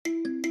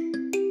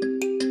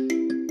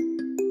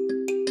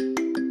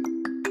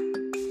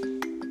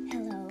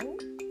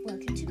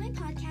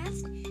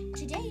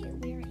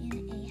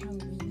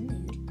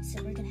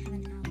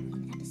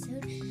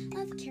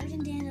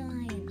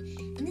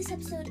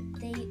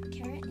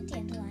Carrot and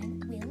Dandelion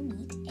will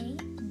meet a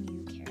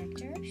new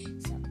character.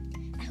 So,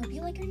 I hope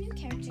you like our new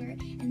character.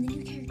 And the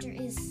new character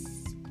is,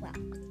 well,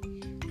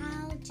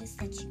 I'll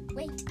just let you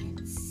wait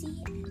and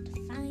see and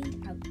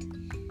find out.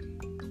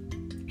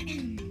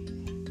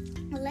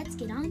 Well, let's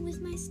get on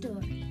with my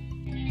story.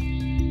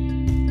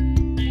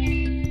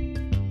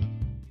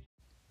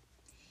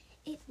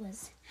 It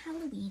was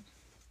Halloween,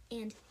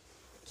 and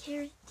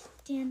Carrot,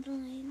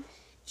 Dandelion,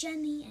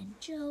 Jenny, and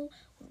Joe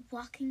were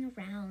walking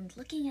around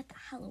looking at the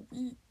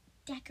Halloween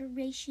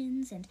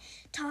decorations and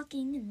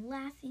talking and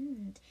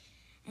laughing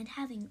and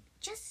having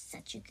just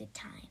such a good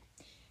time.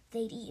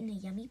 They'd eaten a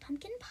yummy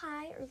pumpkin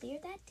pie earlier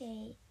that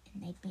day,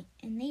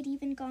 and they'd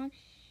even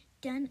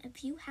done a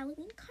few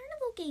Halloween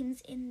carnival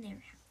games in their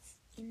house,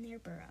 in their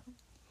burrow.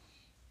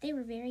 They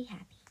were very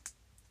happy.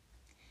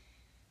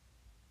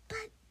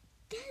 But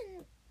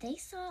then they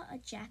saw a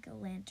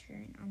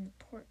jack-o'-lantern on the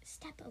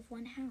step of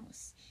one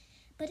house,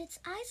 but its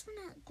eyes were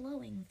not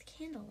glowing with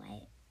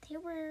candlelight. They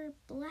were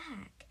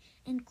black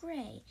and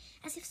gray,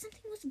 as if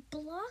something was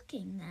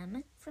blocking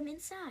them from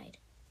inside.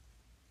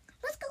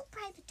 "Let's go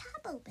pry the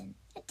top open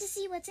to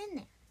see what's in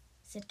there,"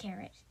 said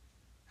Carrot.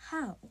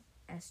 "How?"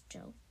 asked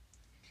Joe.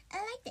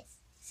 "I like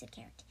this," said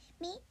Carrot.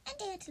 "Me and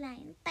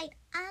Dandelion bite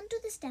onto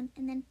the stem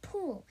and then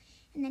pull,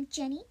 and then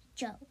Jenny,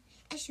 Joe,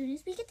 as soon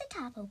as we get the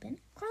top open,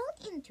 crawl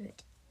into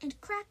it and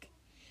crawl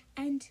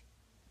in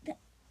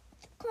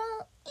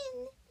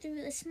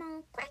through the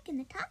small crack in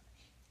the top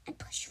and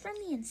push from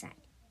the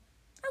inside."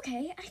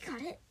 "Okay, I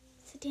got it,"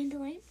 said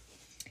Dandelion.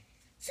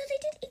 So they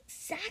did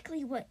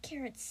exactly what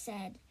Carrot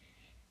said.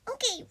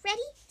 "Okay,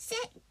 ready,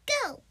 set,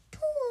 go,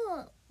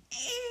 pull."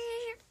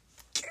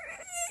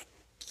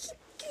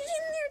 Get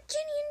in there,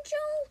 Jenny and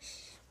Joe.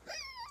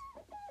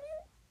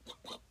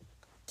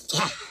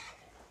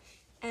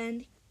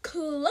 And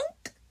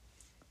clunk!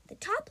 The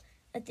top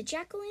of the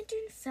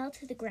jack-o'-lantern fell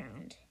to the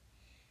ground.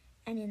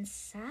 And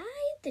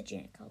inside the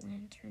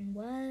jack-o'-lantern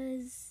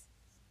was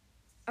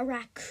a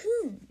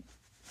raccoon.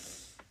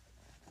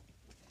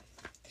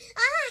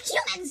 "Ah,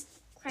 humans!"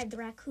 cried the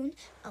raccoon.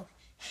 "Oh,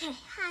 hey,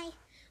 hi.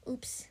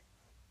 Oops.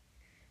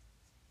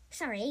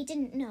 Sorry, I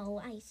didn't know.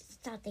 I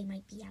thought they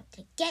might be out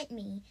to get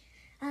me.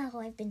 Oh,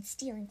 I've been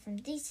stealing from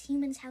this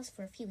human's house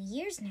for a few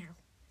years now."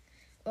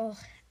 "Oh,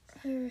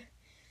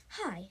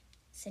 hi,"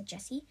 said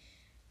Jessie.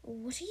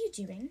 "What are you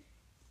doing?"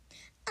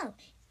 "Oh,"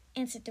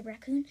 answered the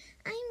raccoon,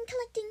 "I'm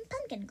collecting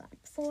pumpkin glop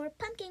for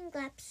pumpkin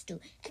glop stew.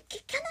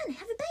 Come on,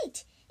 have a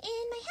bite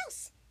in my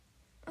house."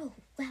 "Oh,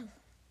 well,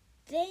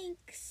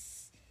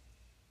 thanks.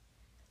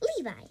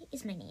 Levi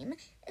is my name.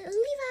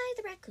 Levi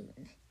the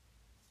raccoon."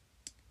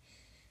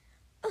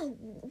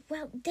 "Oh,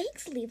 well,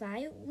 thanks,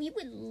 Levi. We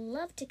would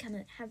love to come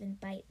and have a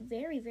bite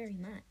very, very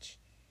much,"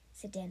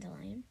 said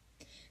Dandelion.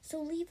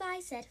 So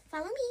Levi said,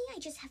 "Follow me. I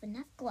just have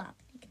enough glop.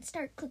 I can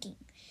start cooking."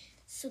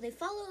 So they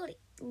followed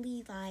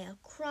Levi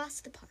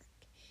across the park.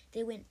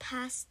 They went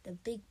past the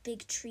big,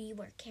 big tree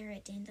where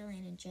Carrot,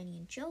 Dandelion, and Jenny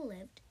and Joe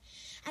lived,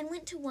 and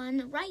went to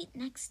one right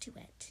next to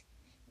it.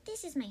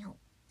 "This is my home,"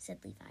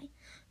 said Levi.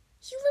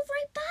 "You live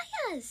right by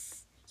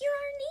us. You're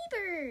our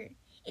neighbor.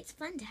 It's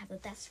fun to have a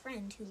best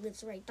friend who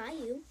lives right by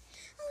you."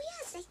 "Oh,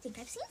 yes, I think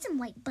I've seen some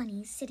white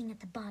bunnies sitting at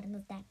the bottom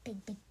of that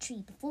big, big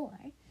tree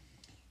before,"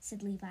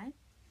 said Levi.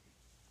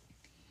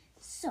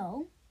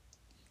 So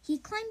he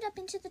climbed up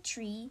into the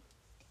tree.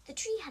 The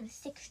tree had a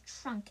thick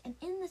trunk, and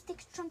in the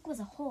thick trunk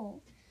was a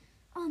hole.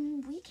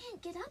 We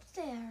can't get up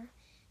there,"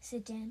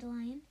 said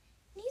Dandelion.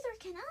 "Neither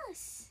can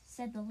us,"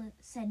 "Neither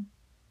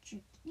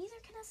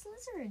can us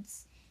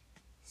lizards,"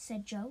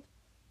 said Jenny.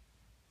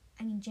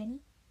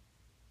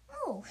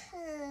 "Oh,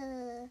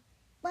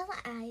 well,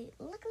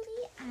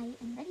 luckily I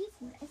am ready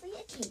for every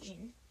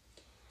occasion."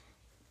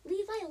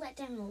 Levi let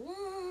down a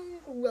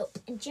long rope,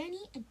 and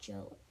Jenny and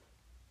Joe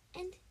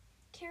and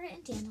Carrot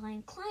and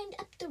Dandelion climbed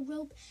up the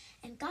rope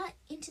and got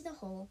into the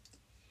hole.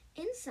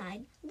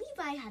 Inside,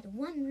 Levi had a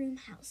one-room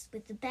house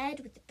with a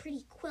bed with a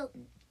pretty quilt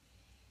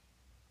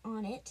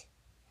on it,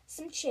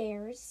 some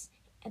chairs,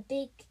 a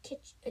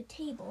a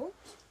table,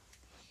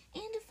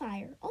 and a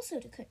fire, also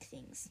to cook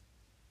things.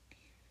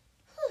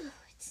 "Whew,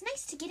 it's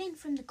nice to get in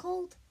from the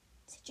cold,"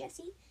 said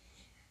Jessie.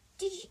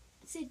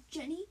 Said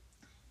Jenny.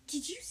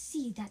 "Did you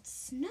see that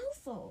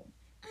snowfall?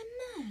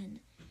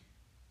 Man,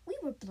 we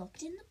were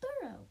blocked in the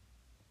burrow."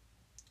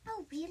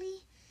 "Oh,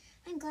 really?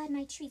 I'm glad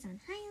my tree's on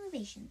high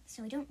elevation,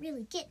 so I don't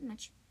really get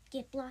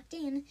blocked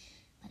in,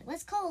 but it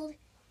was cold.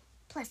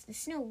 Plus, the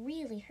snow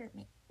really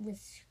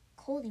was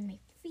cold in my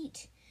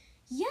feet."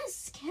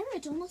 "Yes,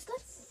 Carrot almost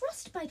got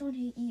frostbite on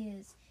her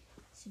ears,"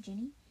 said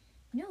Jenny.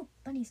 "No,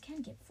 bunnies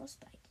can get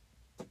frostbite."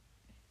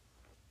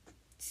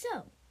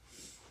 So,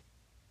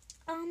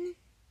 all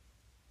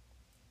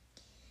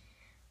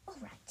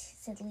right,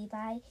 said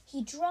Levi.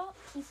 He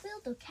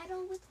filled the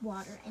kettle with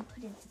water and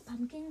put in the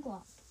pumpkin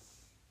glop.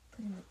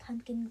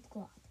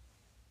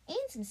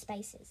 And some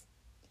spices.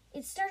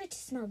 It started to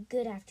smell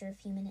good after a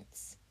few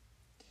minutes.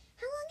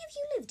 "How long have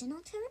you lived in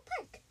Altera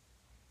Park?"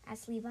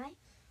 asked Levi.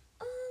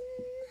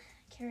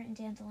 Carrot and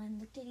Dandelion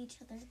looked at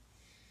each other.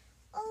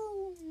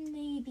 "Oh,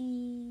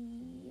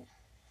 maybe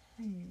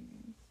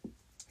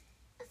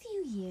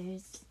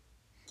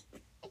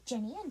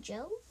Jenny and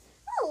Joe.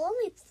 Oh,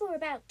 only for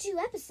about 2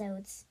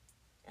 episodes.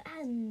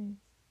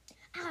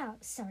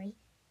 Sorry.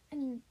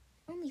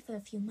 Only for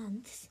a few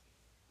months.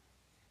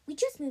 We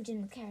just moved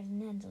in with Carrot and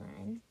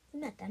Dandelion. We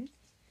met them.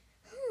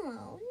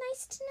 Oh,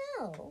 nice to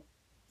know,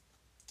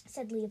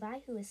 said Levi,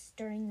 who was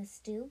stirring the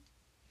stew.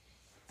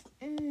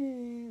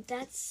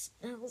 That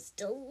smells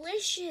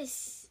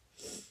delicious,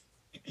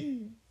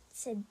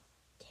 said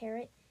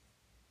Carrot.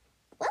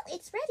 Well,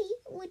 it's ready.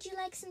 Would you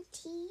like some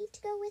tea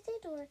to go with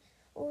it, or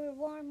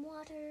warm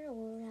water,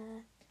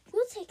 or,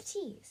 We'll take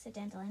tea, said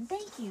Dandelion.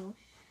 Thank you.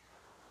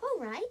 All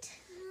right.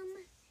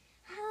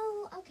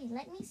 Okay,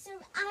 let me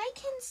serve. I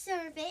can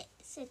serve it,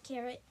 said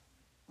Carrot.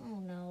 Oh,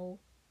 no,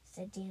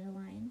 said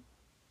Dandelion.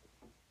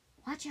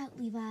 Watch out,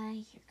 Levi.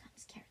 Here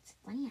comes Carrot's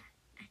funny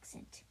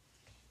accent.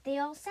 They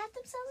all sat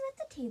themselves at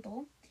the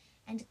table,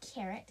 and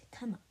Carrot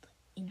come up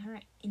in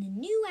a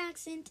new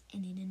accent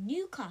and in a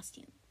new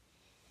costume.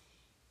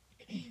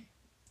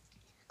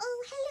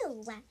 Oh,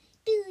 hello.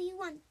 Do you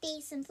want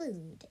some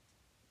food?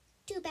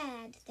 Too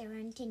bad there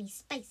aren't any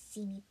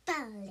spicy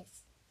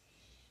meatballs.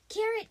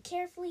 Carrot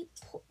carefully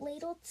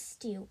ladled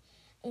stew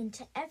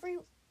into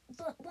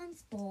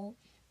everyone's bowl,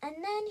 and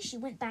then she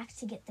went back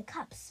to get the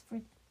cups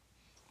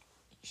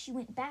She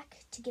went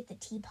back to get the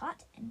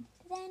teapot, and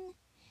then,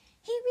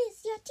 "Here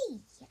is your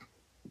tea,"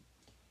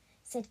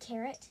 said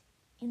Carrot,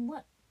 in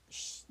what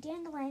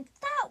Dandelion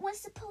thought was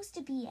supposed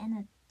to be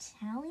an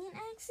Italian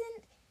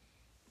accent.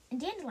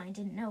 And Dandelion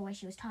didn't know why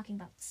she was talking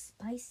about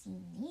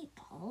spicy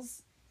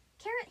meatballs.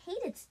 Carrot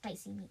hated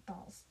spicy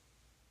meatballs.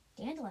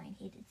 Dandelion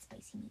hated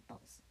spicy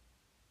meatballs.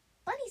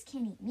 Bunnies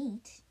can't eat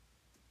meat,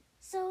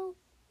 so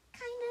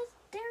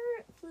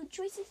their food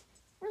choices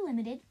were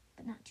limited,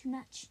 but not too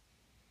much.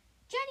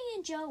 Jenny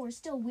and Joe were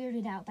still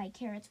weirded out by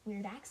Carrot's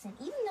weird accent,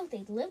 even though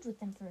they'd lived with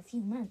them for a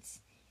few months.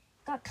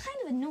 It got kind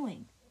of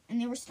annoying, and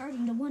they were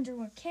starting to wonder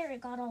where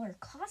Carrot got all her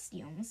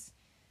costumes.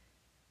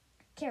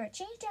 Carrot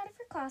changed out of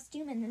her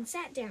costume and then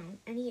sat down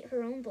and ate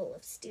her own bowl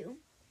of stew.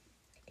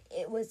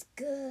 It was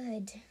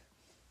good.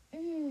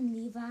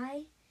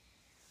 Levi,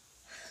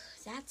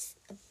 that's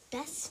the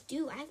best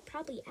stew I've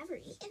probably ever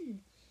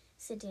eaten,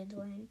 said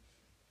Dandelion.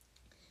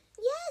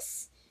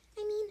 Yes,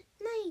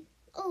 my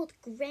old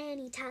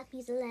granny taught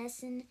me the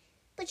lesson,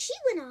 but she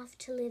went off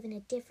to live in a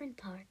different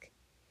park.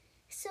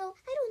 So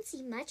I don't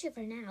see much of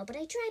her now, but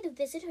I try to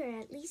visit her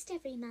at least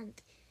every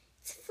month.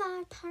 It's a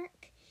far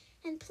park,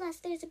 and plus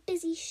there's a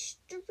busy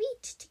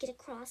street to get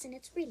across, and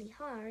it's really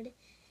hard.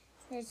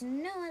 There's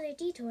no other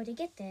detour to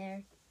get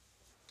there.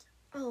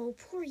 Oh,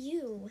 poor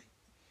you.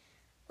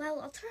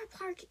 Well, Altura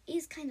Park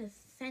is kind of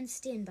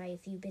fenced in by a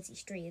few busy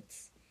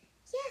streets.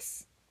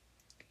 Yes.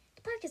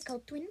 The park is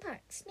called Twin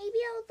Parks. Maybe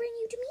I'll bring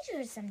you to meet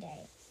her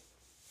someday.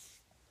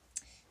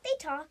 They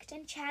talked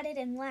and chatted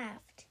and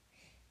laughed.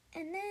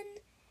 And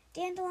then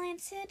Dandelion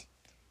said,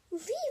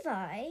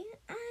 Levi,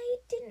 I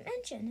didn't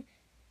mention.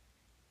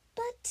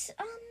 But,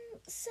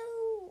 so,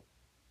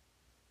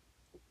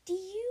 do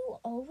you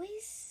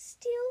always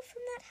steal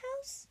from that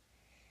house?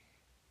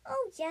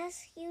 Oh,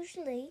 yes,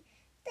 usually.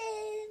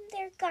 Then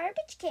their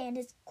garbage can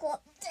is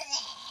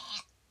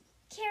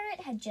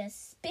Carrot had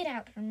just spit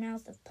out her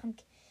mouthful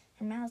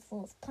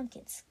of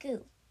pumpkin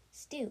stew.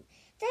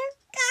 Their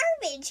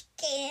garbage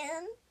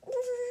can.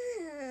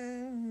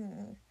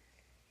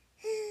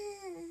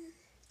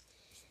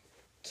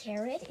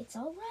 Carrot, it's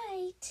all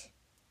right,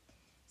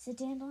 said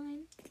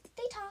Dandelion.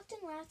 They talked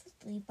and laughed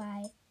with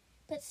Levi,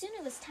 but soon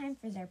it was time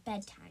for their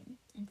bedtime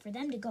and for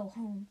them to go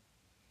home.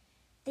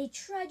 They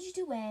trudged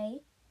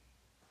away,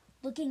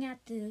 looking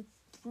at the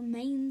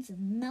remains of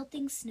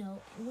melting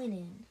snow, and went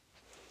in.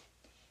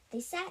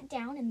 They sat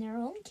down in their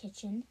own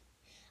kitchen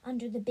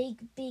under the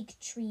big, big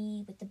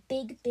tree with the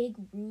big, big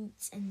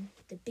roots and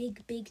the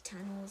big, big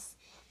tunnels.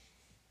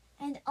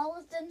 And all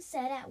of them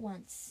said at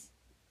once,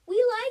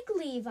 "We like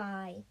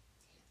Levi."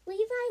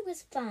 Levi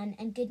was fun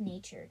and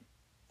good-natured.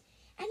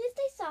 And if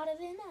they thought of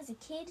him as a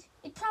kid,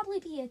 it'd probably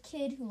be a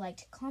kid who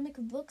liked comic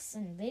books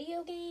and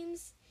video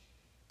games.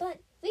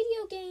 But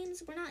video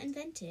games were not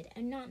invented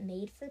and not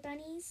made for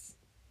bunnies.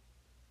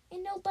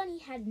 And no bunny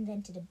had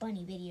invented a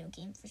bunny video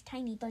game for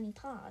tiny bunny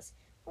paws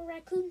or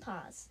raccoon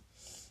paws.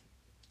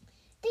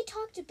 They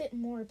talked a bit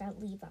more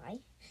about Levi.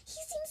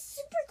 He seems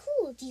super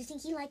cool. Do you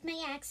think he liked my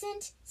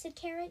accent? Said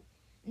Carrot.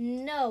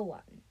 No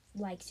one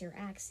likes your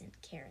accent,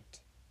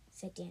 Carrot,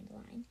 said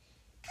Dandelion.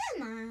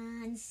 Come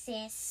on,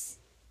 sis,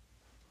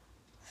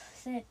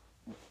 said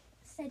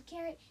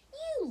Carrot.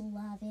 You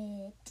love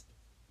it.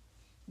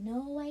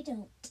 No, I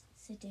don't,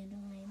 said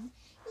Dandelion.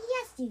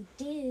 Yes, you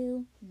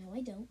do. No,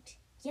 I don't.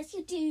 Yes,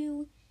 you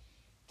do.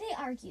 They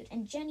argued,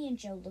 and Jenny and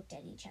Joe looked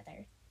at each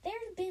other. There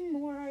had been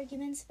more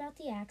arguments about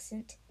the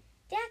accent.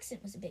 The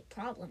accent was a big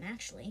problem,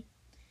 actually.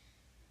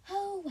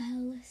 Oh,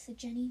 well, said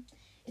Jenny.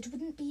 It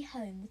wouldn't be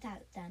home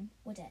without them,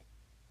 would it?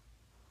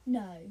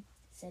 No,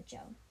 said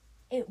Joe.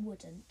 It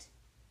wouldn't.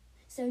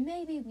 So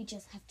maybe we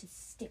just have to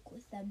stick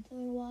with them for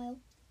a while.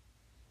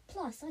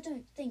 Plus, I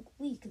don't think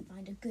we could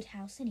find a good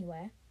house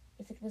anywhere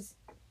if it was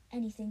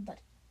anything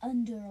but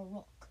under a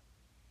rock.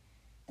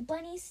 The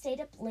bunnies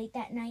stayed up late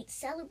that night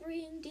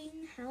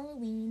celebrating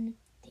Halloween.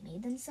 They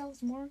made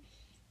themselves more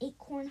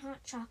acorn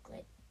hot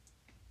chocolate,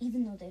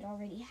 even though they'd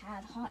already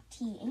had hot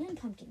tea and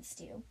pumpkin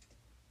stew.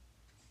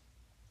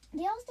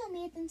 They also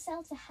made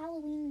themselves a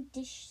Halloween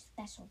dish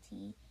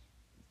specialty.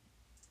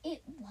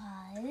 It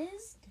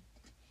was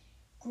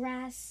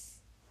grass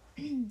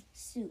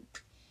soup.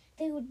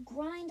 They would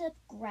grind up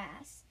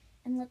grass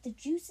and let the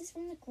juices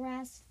from the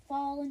grass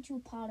fall into a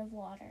pot of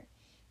water.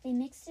 They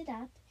mixed it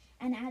up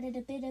and added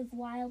a bit of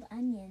wild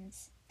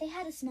onions. They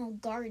had a small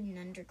garden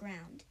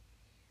underground.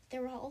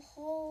 There were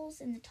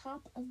holes in the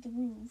top of the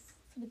roof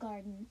for the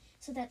garden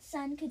so that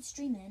sun could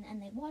stream in,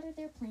 and they watered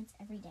their plants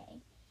every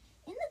day.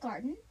 In the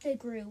garden, they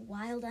grew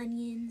wild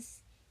onions,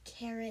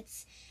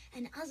 carrots,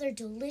 and other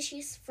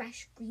delicious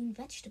fresh green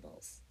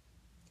vegetables.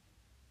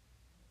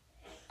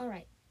 All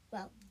right,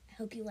 well, I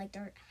hope you liked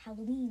our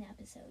Halloween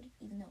episode,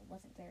 even though it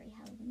wasn't very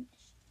Halloweenish.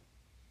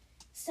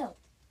 So,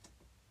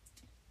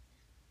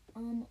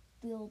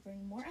 we'll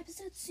bring more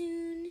episodes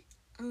soon,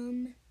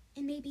 and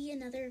maybe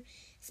another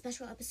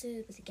special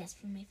episode with a guest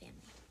from my family.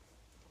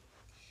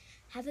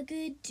 Have a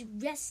good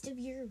rest of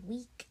your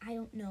week. I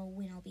don't know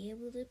when I'll be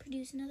able to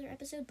produce another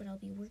episode, but I'll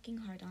be working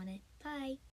hard on it. Bye.